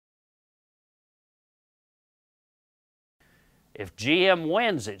If GM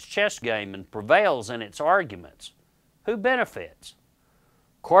wins its chess game and prevails in its arguments, who benefits?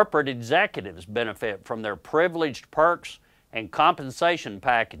 Corporate executives benefit from their privileged perks and compensation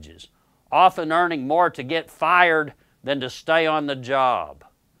packages, often earning more to get fired than to stay on the job.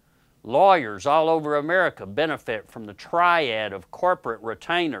 Lawyers all over America benefit from the triad of corporate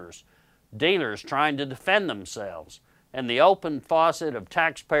retainers, dealers trying to defend themselves, and the open faucet of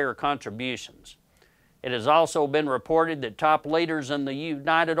taxpayer contributions. It has also been reported that top leaders in the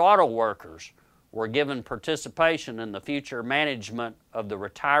United Auto Workers were given participation in the future management of the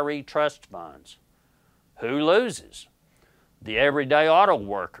retiree trust funds. Who loses? The everyday auto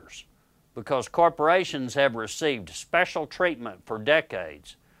workers, because corporations have received special treatment for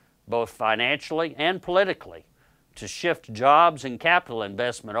decades, both financially and politically, to shift jobs and capital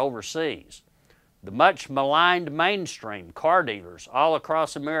investment overseas. The much maligned mainstream car dealers all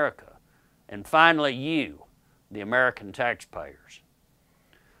across America, and finally you, the American taxpayers.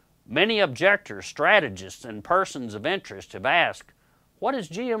 Many objectors, strategists, and persons of interest have asked, what is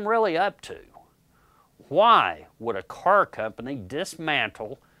GM really up to? Why would a car company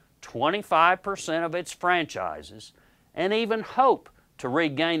dismantle 25% of its franchises and even hope to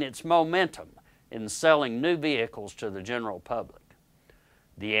regain its momentum in selling new vehicles to the general public?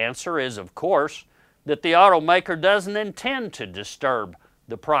 The answer is, of course, that the automaker doesn't intend to disturb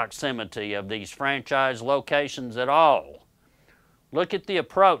the proximity of these franchise locations at all. Look at the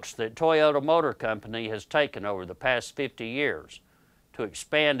approach that Toyota Motor Company has taken over the past 50 years to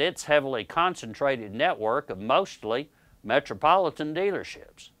expand its heavily concentrated network of mostly metropolitan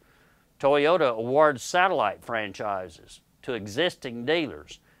dealerships. Toyota awards satellite franchises to existing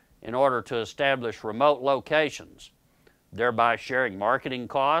dealers in order to establish remote locations, thereby sharing marketing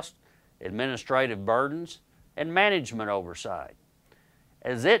costs, administrative burdens, and management oversight.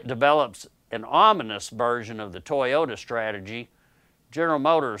 As it develops an ominous version of the Toyota strategy, General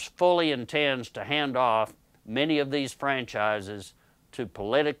Motors fully intends to hand off many of these franchises to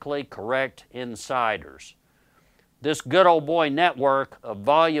politically correct insiders. This good old boy network of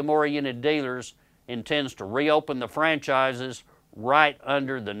volume-oriented dealers intends to reopen the franchises right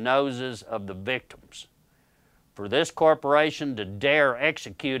under the noses of the victims. For this corporation to dare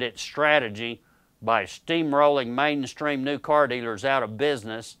execute its strategy by steamrolling mainstream new car dealers out of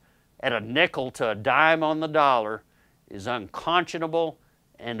business at a nickel to a dime on the dollar is unconscionable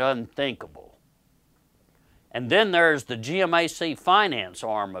and unthinkable. And then there's the GMAC finance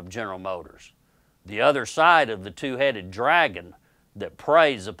arm of General Motors, the other side of the two-headed dragon that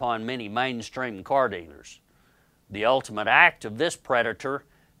preys upon many mainstream car dealers. The ultimate act of this predator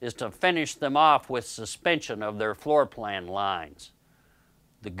is to finish them off with suspension of their floor plan lines.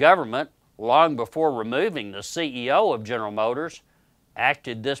 The government, long before removing the CEO of General Motors,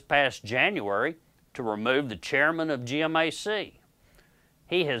 acted this past January to remove the chairman of GMAC.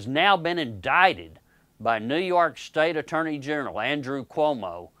 He has now been indicted by New York State Attorney General Andrew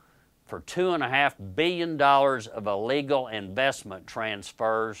Cuomo for $2.5 billion of illegal investment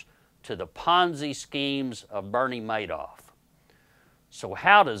transfers to the Ponzi schemes of Bernie Madoff. So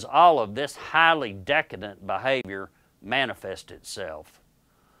how does all of this highly decadent behavior manifest itself?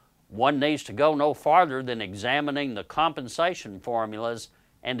 One needs to go no farther than examining the compensation formulas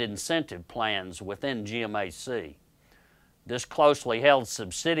and incentive plans within GMAC. This closely held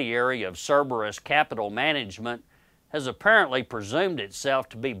subsidiary of Cerberus Capital Management has apparently presumed itself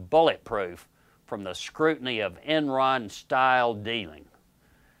to be bulletproof from the scrutiny of Enron-style dealing.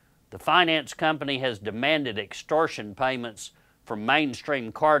 The finance company has demanded extortion payments from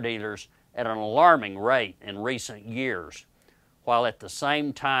mainstream car dealers at an alarming rate in recent years, while at the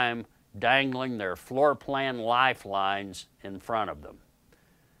same time dangling their floor plan lifelines in front of them.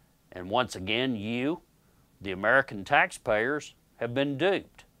 And once again, you, the American taxpayers, have been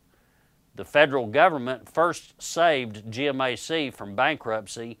duped. The federal government first saved GMAC from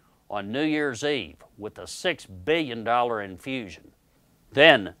bankruptcy on New Year's Eve with a $6 billion infusion.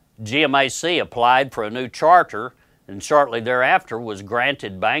 Then GMAC applied for a new charter and shortly thereafter was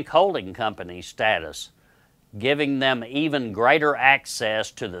granted bank holding company status, giving them even greater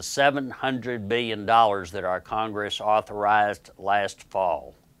access to the $700 billion that our Congress authorized last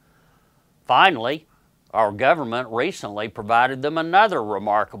fall. Finally, our government recently provided them another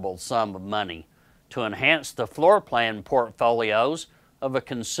remarkable sum of money to enhance the floor plan portfolios of a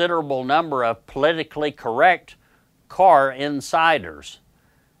considerable number of politically correct car insiders,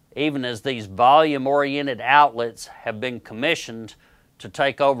 even as these volume-oriented outlets have been commissioned to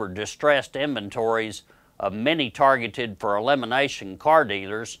take over distressed inventories of many targeted for elimination car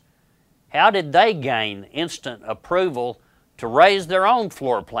dealers. How did they gain instant approval to raise their own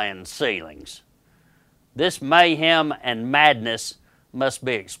floor plan ceilings? This mayhem and madness must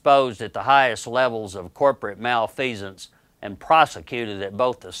be exposed at the highest levels of corporate malfeasance and prosecuted at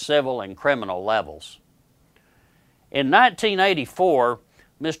both the civil and criminal levels. In 1984,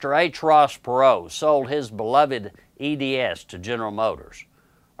 Mr. H. Ross Perot sold his beloved EDS to General Motors,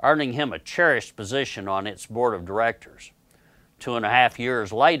 earning him a cherished position on its board of directors. 2.5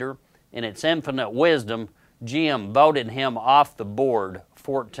 years later, in its infinite wisdom, GM voted him off the board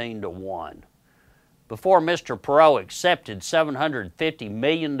 14-1. Before Mr. Perot accepted $750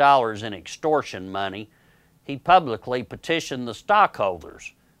 million in extortion money, he publicly petitioned the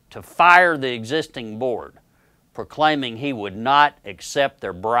stockholders to fire the existing board, proclaiming he would not accept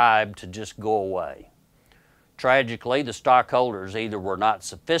their bribe to just go away. Tragically, the stockholders either were not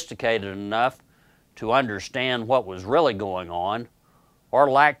sophisticated enough to understand what was really going on, or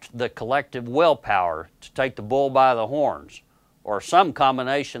lacked the collective willpower to take the bull by the horns, or some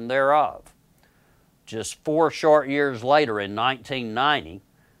combination thereof. Just 4 short years later, in 1990,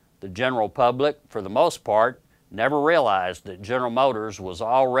 the general public, for the most part, never realized that General Motors was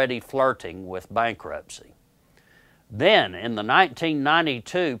already flirting with bankruptcy. Then, in the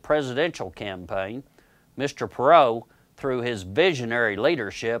 1992 presidential campaign, Mr. Perot, through his visionary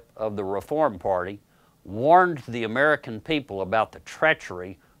leadership of the Reform Party, warned the American people about the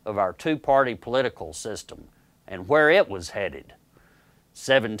treachery of our two-party political system and where it was headed.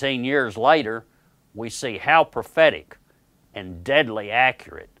 17 years later, we see how prophetic and deadly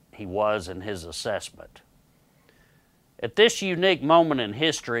accurate he was in his assessment. At this unique moment in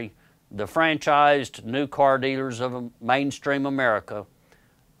history, the franchised new car dealers of mainstream America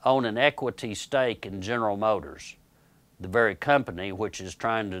own an equity stake in General Motors, the very company which is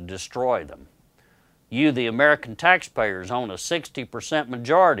trying to destroy them. You, the American taxpayers, own a 60%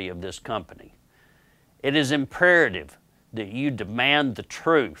 majority of this company. It is imperative that you demand the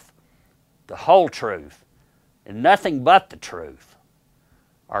truth, the whole truth, and nothing but the truth.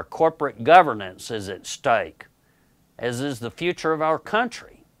 Our corporate governance is at stake, as is the future of our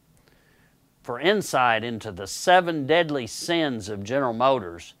country. For insight into the 7 deadly sins of General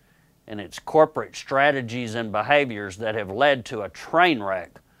Motors and its corporate strategies and behaviors that have led to a train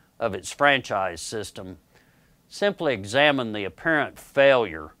wreck of its franchise system, simply examine the apparent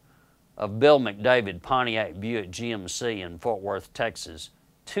failure of Bill McDavid Pontiac Buick GMC in Fort Worth, Texas,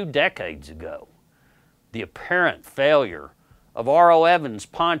 2 decades ago. The apparent failure of R.O. Evans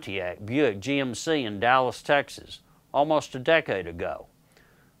Pontiac Buick GMC in Dallas, Texas, almost a decade ago.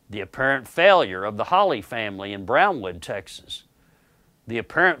 The apparent failure of the Holly family in Brownwood, Texas. The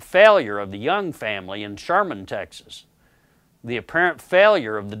apparent failure of the Young family in Sherman, Texas. The apparent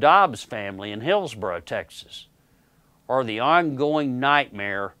failure of the Dobbs family in Hillsborough, Texas. Or the ongoing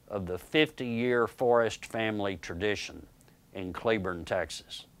nightmare of the 50-year Forrest family tradition in Cleburne,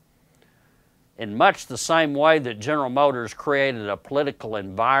 Texas. In much the same way that General Motors created a political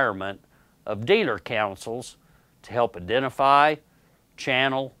environment of dealer councils to help identify,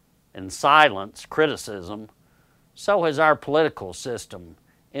 channel, and silence criticism, so has our political system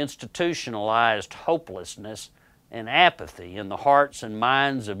institutionalized hopelessness and apathy in the hearts and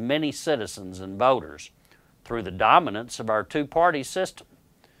minds of many citizens and voters through the dominance of our two-party system.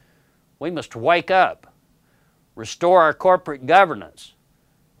 We must wake up, restore our corporate governance,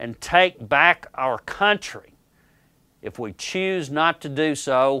 and take back our country. If we choose not to do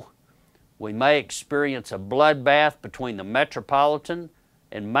so, we may experience a bloodbath between the metropolitan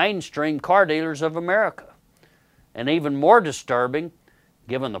and mainstream car dealers of America. And even more disturbing,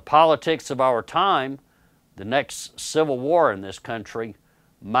 given the politics of our time, the next civil war in this country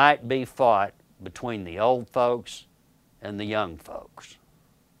might be fought between the old folks and the young folks.